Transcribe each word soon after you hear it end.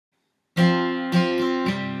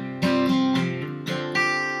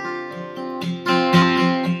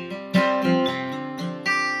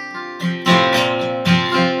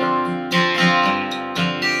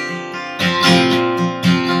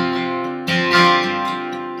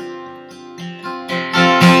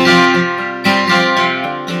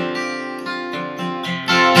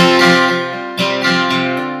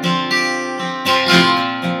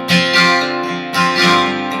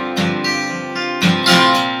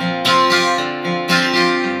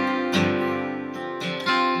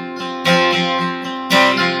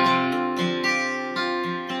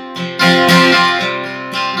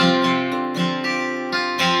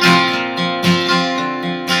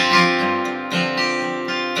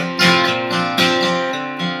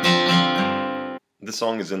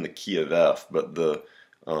song is in the key of F, but the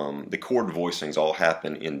chord voicings all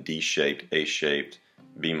happen in D-shaped, A-shaped,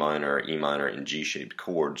 B minor, E minor, and G-shaped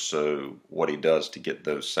chords. So what he does to get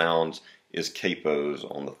those sounds is capos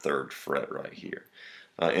on the 3rd fret right here.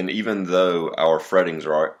 And even though our frettings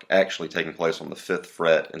are actually taking place on the 5th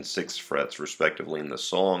fret and 6th frets respectively in the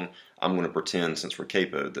song, I'm going to pretend, since we're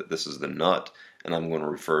capoed, that this is the nut, and I'm going to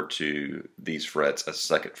refer to these frets as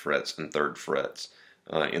 2nd frets and 3rd frets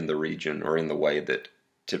in the region, or in the way that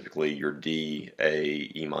typically your D,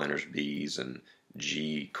 A, E minors, Bs, and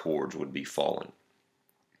G chords would be falling.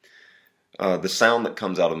 The sound that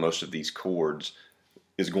comes out of most of these chords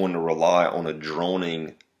is going to rely on a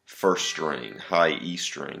droning 1st string, high E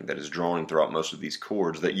string, that is droning throughout most of these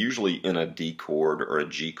chords. That usually in a D chord or a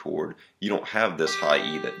G chord, you don't have this high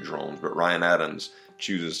E that drones, but Ryan Adams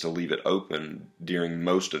chooses to leave it open during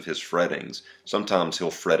most of his frettings. Sometimes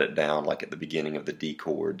he'll fret it down, like at the beginning of the D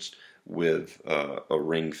chords, with a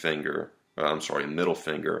ring finger, a middle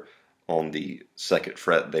finger on the 2nd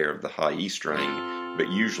fret there of the high E string, but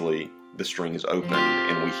usually the string is open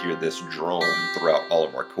and we hear this drone throughout all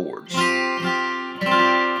of our chords.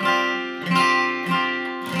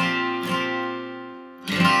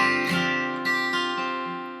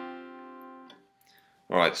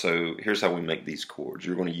 Alright, so here's how we make these chords.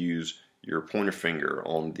 You're going to use your pointer finger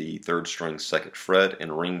on the 3rd string 2nd fret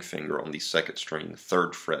and ring finger on the 2nd string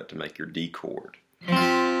 3rd fret to make your D chord.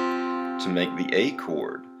 To make the A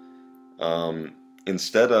chord,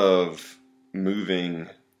 instead of moving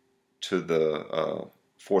to the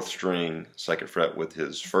 4th string 2nd fret with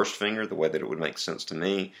his 1st finger, the way that it would make sense to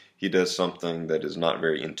me, he does something that is not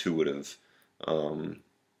very intuitive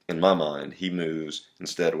in my mind. He moves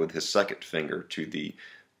instead with his 2nd finger to the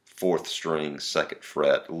 4th string 2nd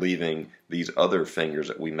fret, leaving these other fingers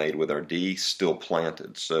that we made with our D still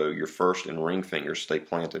planted. So your 1st and ring fingers stay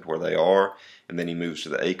planted where they are, and then he moves to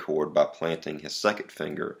the A chord by planting his 2nd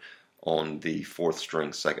finger on the 4th string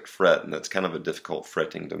 2nd fret, and that's kind of a difficult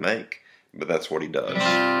fretting to make, but that's what he does.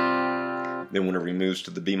 Then whenever he moves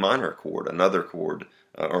to the B minor chord, another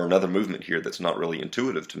movement here that's not really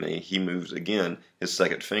intuitive to me, he moves again his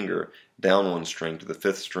 2nd finger down 1 string to the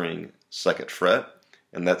 5th string 2nd fret,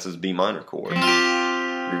 and that's his B minor chord.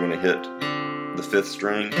 You're going to hit the 5th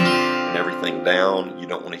string and everything down. You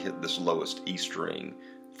don't want to hit this lowest E string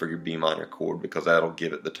for your B minor chord, because that'll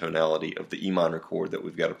give it the tonality of the E minor chord that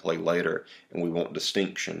we've got to play later, and we want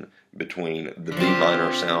distinction between the B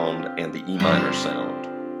minor sound and the E minor sound.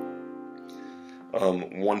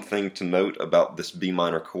 One thing to note about this B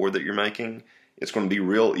minor chord that you're making, it's going to be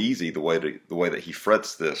real easy the way that he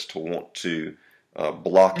frets this to want to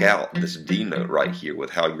block out this D note right here with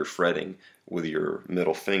how you're fretting with your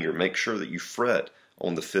middle finger. Make sure that you fret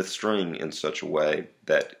on the 5th string in such a way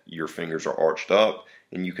that your fingers are arched up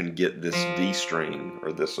and you can get this D string,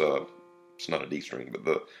 or this, it's not a D string, but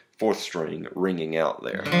the 4th string ringing out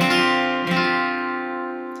there.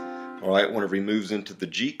 Alright, whenever he moves into the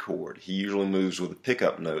G chord, he usually moves with a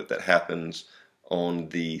pickup note that happens on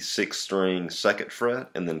the 6th string 2nd fret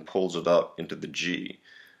and then pulls it up into the G.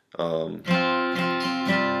 So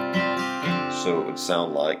it would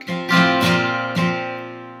sound like,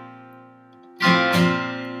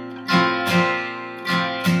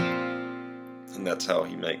 and that's how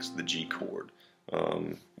he makes the G chord.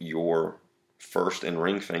 Your 1st and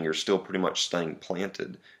ring finger still pretty much staying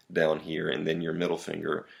planted down here, and then your middle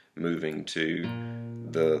finger moving to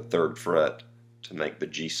the 3rd fret to make the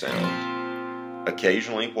G sound.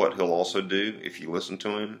 Occasionally what he'll also do, if you listen to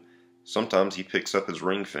him, sometimes he picks up his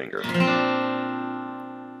ring finger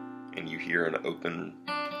and you hear an open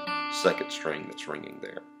 2nd string that's ringing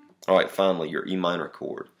there. Alright, finally your E minor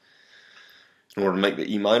chord. In order to make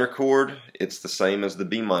the E minor chord, it's the same as the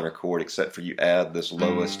B minor chord, except for you add this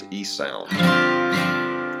lowest E sound.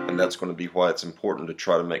 And that's going to be why it's important to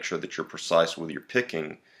try to make sure that you're precise with your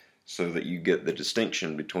picking, so that you get the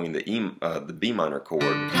distinction between the B minor chord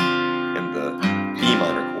and the E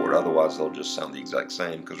minor chord. Otherwise they'll just sound the exact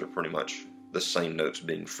same, because they're pretty much the same notes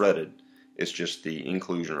being fretted. It's just the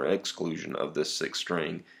inclusion or exclusion of this 6th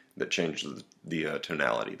string that changes the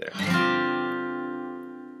tonality there.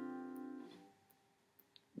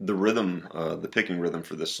 The rhythm, the picking rhythm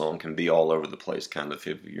for this song can be all over the place, kind of,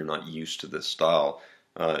 if you're not used to this style.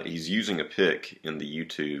 He's using a pick in the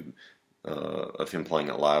YouTube of him playing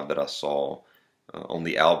it live that I saw. On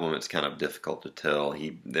the album it's kind of difficult to tell.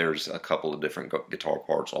 There's a couple of different guitar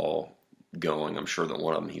parts all going. I'm sure that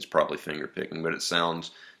one of them he's probably finger picking, but it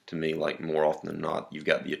sounds to me like more often than not you've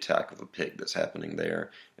got the attack of a pick that's happening there,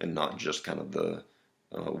 and not just kind of the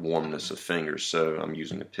warmness of fingers. So I'm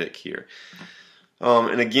using a pick here.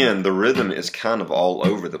 And again, the rhythm is kind of all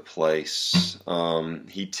over the place.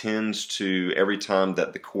 He tends to, every time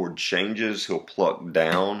that the chord changes, he'll pluck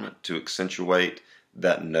down to accentuate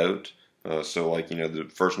that note. So like, you know, the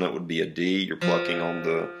first note would be a D. You're plucking on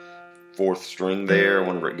the fourth string there.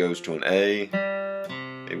 Whenever it goes to an A,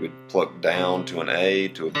 it would pluck down to an A,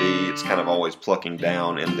 to a B. It's kind of always plucking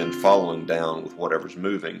down and then following down with whatever's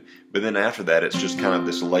moving. But then after that, it's just kind of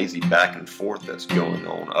this lazy back and forth that's going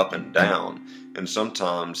on, up and down. And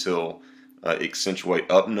sometimes he'll accentuate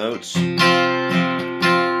up notes, you know,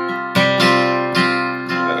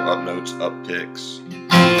 up notes, up picks.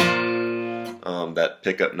 That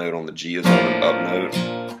pickup note on the G is on an up note.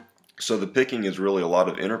 So the picking is really a lot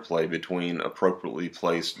of interplay between appropriately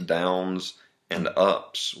placed downs and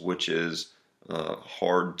ups, which is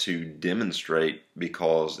hard to demonstrate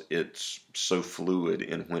because it's so fluid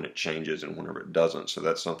in when it changes and whenever it doesn't. So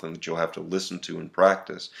that's something that you'll have to listen to and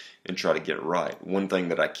practice and try to get right. One thing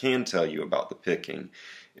that I can tell you about the picking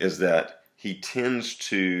is that he tends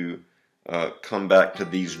to come back to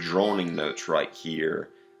these droning notes right here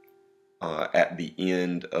at the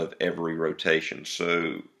end of every rotation.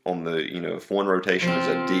 So on the, you know, if one rotation is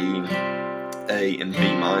a D, A, and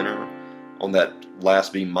B minor, on that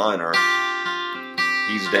last B minor,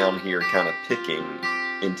 he's down here kind of picking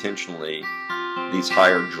intentionally these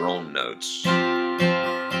higher drone notes. So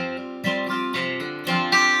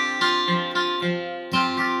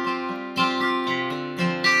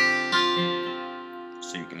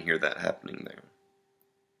you can hear that happening there.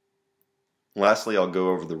 Lastly, I'll go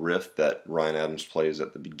over the riff that Ryan Adams plays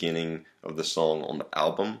at the beginning of the song on the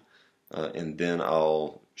album, and then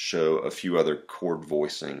I'll show a few other chord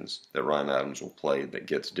voicings that Ryan Adams will play that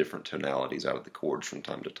gets different tonalities out of the chords from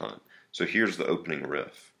time to time. So here's the opening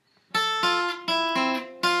riff.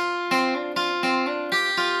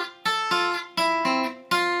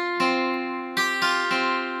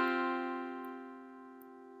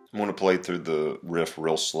 I'm going to play through the riff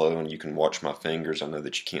real slow, and you can watch my fingers. I know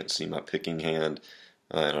that you can't see my picking hand,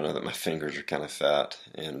 and I know that my fingers are kind of fat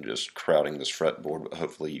and just crowding this fretboard, but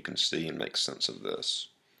hopefully you can see and make sense of this.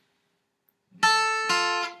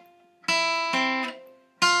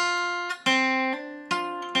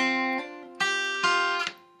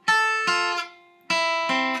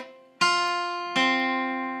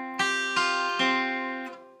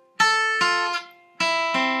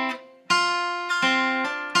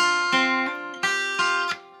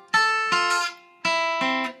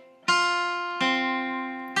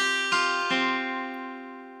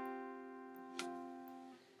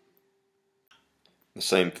 The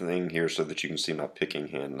same thing here so that you can see my picking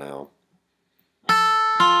hand now.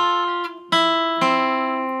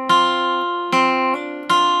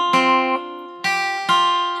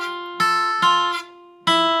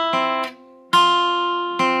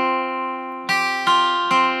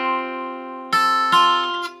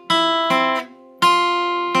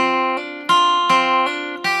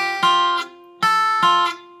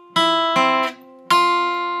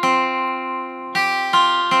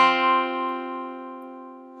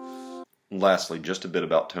 Lastly, just a bit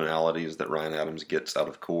about tonalities that Ryan Adams gets out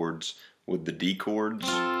of chords. With the D chords,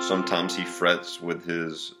 sometimes he frets with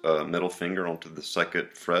his middle finger onto the second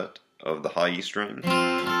fret of the high E string,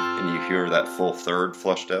 and you hear that full third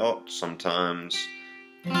flushed out. Sometimes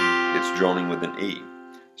it's droning with an E.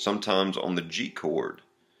 Sometimes on the G chord,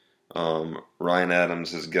 Ryan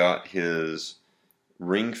Adams has got his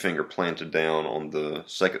ring finger planted down on the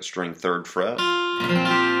second string third fret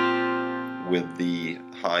with the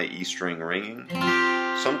high E string ringing.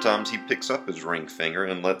 Sometimes he picks up his ring finger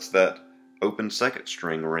and lets that open second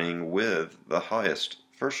string ring with the highest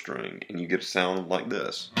first string, and you get a sound like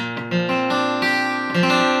this.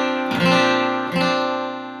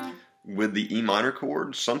 With the E minor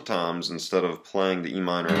chord, sometimes instead of playing the E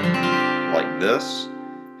minor like this,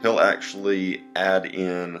 he'll actually add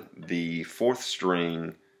in the fourth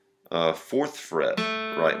string, fourth fret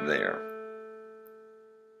right there,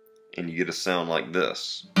 and you get a sound like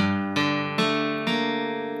this.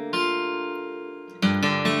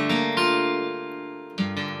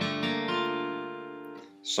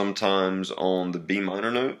 Sometimes on the B minor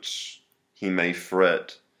notes, he may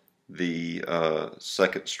fret the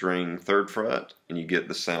second string third fret, and you get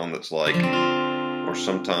the sound that's like, or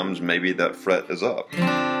sometimes maybe that fret is up.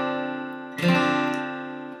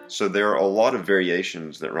 So there are a lot of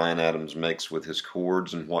variations that Ryan Adams makes with his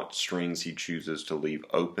chords and what strings he chooses to leave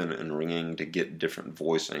open and ringing to get different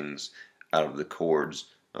voicings out of the chords.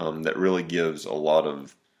 That really gives a lot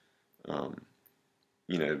of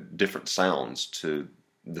different sounds to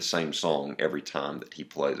the same song every time that he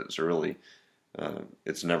plays it. So really,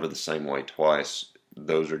 it's never the same way twice.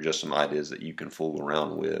 those are just some ideas that you can fool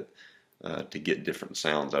around with to get different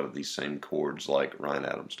sounds out of these same chords like Ryan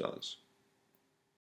Adams does.